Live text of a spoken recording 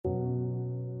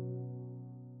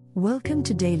Welcome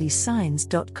to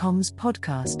dailysigns.com's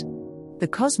podcast. The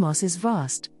cosmos is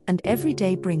vast, and every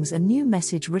day brings a new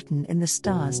message written in the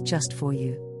stars just for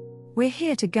you. We're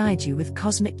here to guide you with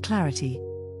cosmic clarity.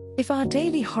 If our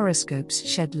daily horoscopes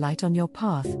shed light on your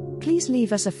path, please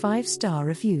leave us a 5-star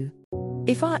review.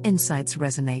 If our insights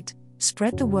resonate,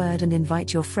 spread the word and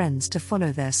invite your friends to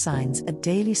follow their signs at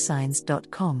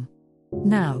dailysigns.com.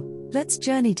 Now, let's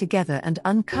journey together and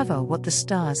uncover what the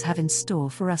stars have in store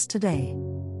for us today.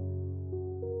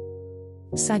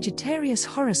 Sagittarius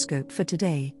horoscope for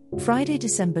today, Friday,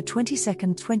 December 22,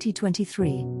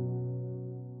 2023.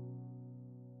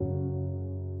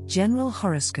 General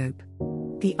horoscope.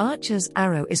 The Archer's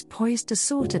arrow is poised to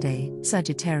soar today,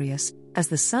 Sagittarius, as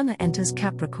the Sun enters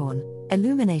Capricorn,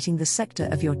 illuminating the sector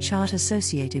of your chart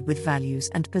associated with values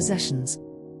and possessions.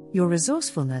 Your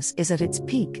resourcefulness is at its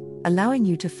peak, allowing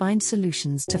you to find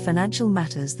solutions to financial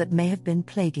matters that may have been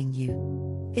plaguing you.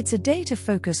 It's a day to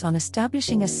focus on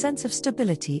establishing a sense of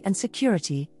stability and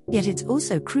security, yet it's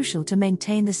also crucial to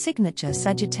maintain the signature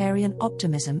Sagittarian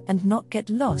optimism and not get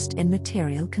lost in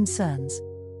material concerns.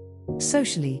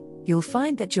 Socially, you'll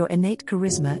find that your innate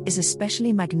charisma is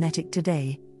especially magnetic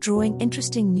today, drawing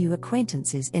interesting new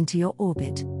acquaintances into your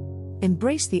orbit.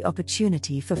 Embrace the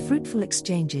opportunity for fruitful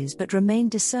exchanges, but remain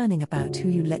discerning about who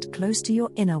you let close to your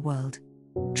inner world.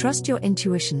 Trust your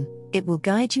intuition, it will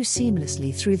guide you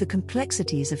seamlessly through the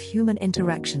complexities of human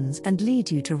interactions and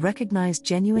lead you to recognize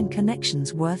genuine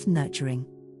connections worth nurturing.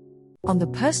 On the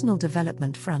personal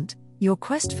development front, your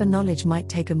quest for knowledge might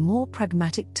take a more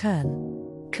pragmatic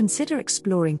turn. Consider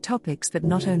exploring topics that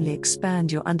not only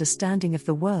expand your understanding of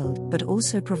the world but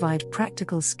also provide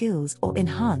practical skills or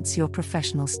enhance your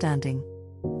professional standing.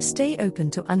 Stay open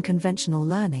to unconventional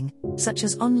learning, such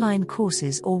as online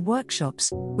courses or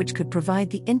workshops, which could provide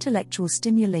the intellectual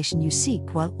stimulation you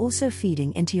seek while also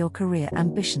feeding into your career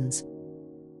ambitions.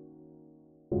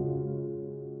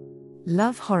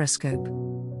 Love horoscope.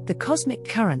 The cosmic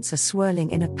currents are swirling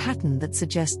in a pattern that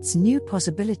suggests new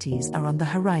possibilities are on the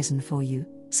horizon for you,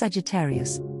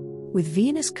 Sagittarius. With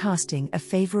Venus casting a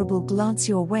favorable glance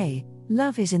your way,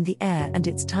 love is in the air and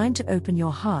it's time to open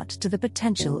your heart to the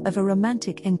potential of a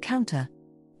romantic encounter.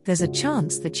 There's a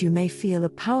chance that you may feel a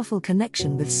powerful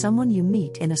connection with someone you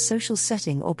meet in a social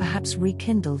setting or perhaps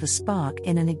rekindle the spark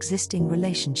in an existing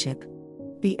relationship.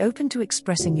 Be open to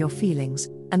expressing your feelings,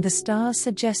 and the stars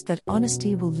suggest that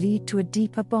honesty will lead to a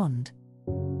deeper bond.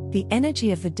 The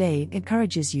energy of the day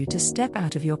encourages you to step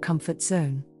out of your comfort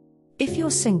zone. If you're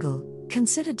single,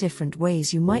 consider different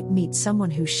ways you might meet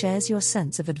someone who shares your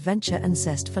sense of adventure and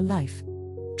zest for life.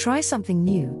 Try something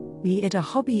new, be it a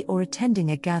hobby or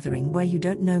attending a gathering where you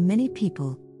don't know many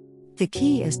people. The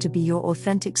key is to be your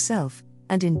authentic self,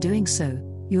 and in doing so,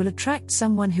 you'll attract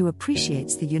someone who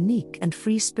appreciates the unique and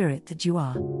free spirit that you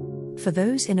are. For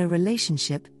those in a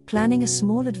relationship, planning a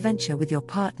small adventure with your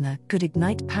partner could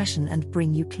ignite passion and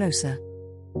bring you closer.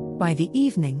 By the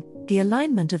evening, the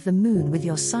alignment of the moon with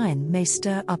your sign may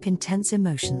stir up intense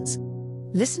emotions.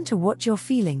 Listen to what your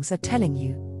feelings are telling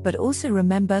you, but also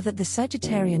remember that the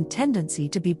Sagittarian tendency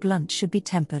to be blunt should be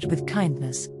tempered with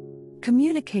kindness.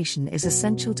 Communication is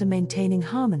essential to maintaining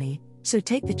harmony, so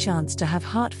take the chance to have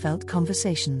heartfelt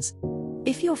conversations.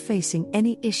 If you're facing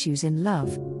any issues in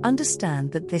love,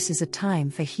 understand that this is a time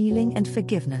for healing and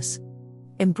forgiveness.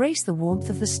 Embrace the warmth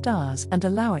of the stars and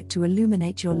allow it to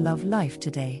illuminate your love life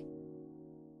today.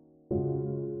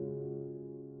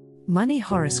 Money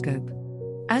horoscope.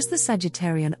 As the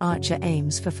Sagittarian Archer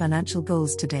aims for financial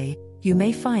goals today, you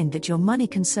may find that your money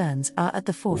concerns are at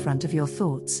the forefront of your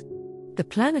thoughts. The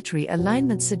planetary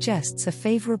alignment suggests a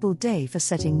favorable day for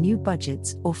setting new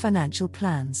budgets or financial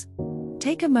plans.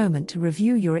 Take a moment to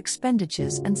review your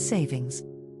expenditures and savings.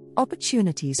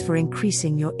 Opportunities for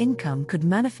increasing your income could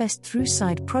manifest through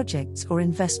side projects or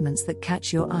investments that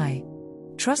catch your eye.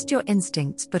 Trust your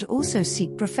instincts, but also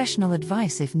seek professional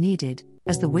advice if needed,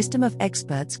 as the wisdom of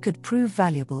experts could prove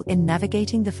valuable in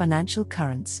navigating the financial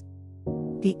currents.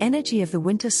 The energy of the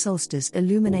winter solstice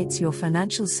illuminates your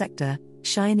financial sector,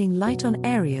 shining light on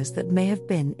areas that may have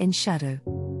been in shadow.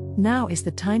 Now is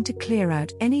the time to clear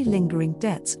out any lingering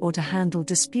debts or to handle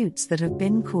disputes that have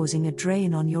been causing a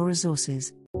drain on your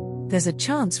resources. There's a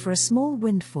chance for a small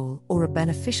windfall or a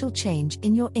beneficial change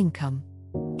in your income.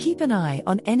 Keep an eye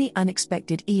on any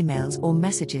unexpected emails or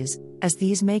messages, as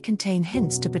these may contain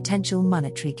hints to potential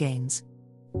monetary gains.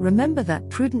 Remember that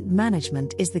prudent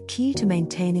management is the key to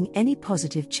maintaining any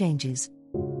positive changes.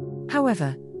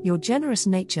 However, your generous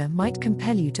nature might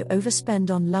compel you to overspend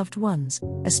on loved ones,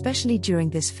 especially during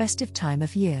this festive time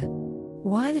of year.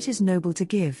 While it is noble to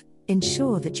give,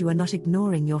 ensure that you are not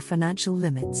ignoring your financial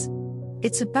limits.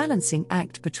 It's a balancing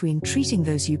act between treating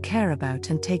those you care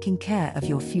about and taking care of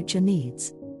your future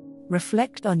needs.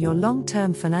 Reflect on your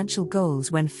long-term financial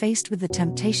goals when faced with the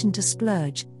temptation to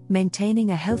splurge,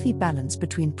 maintaining a healthy balance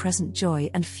between present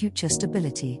joy and future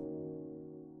stability.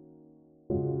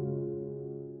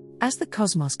 As the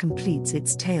cosmos completes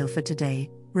its tale for today,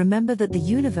 remember that the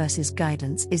universe's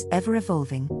guidance is ever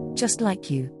evolving, just like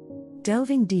you.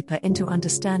 Delving deeper into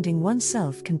understanding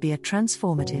oneself can be a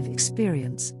transformative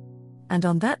experience. And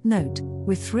on that note,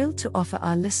 we're thrilled to offer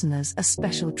our listeners a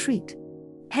special treat.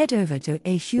 Head over to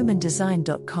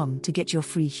ahumandesign.com to get your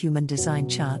free human design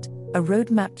chart, a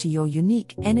roadmap to your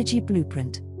unique energy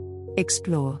blueprint.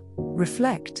 Explore,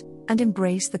 reflect, and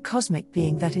embrace the cosmic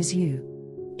being that is you.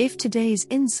 If today's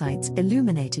insights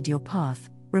illuminated your path,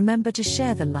 remember to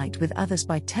share the light with others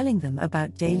by telling them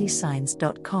about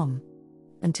dailysigns.com.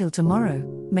 Until tomorrow,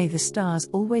 may the stars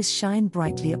always shine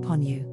brightly upon you.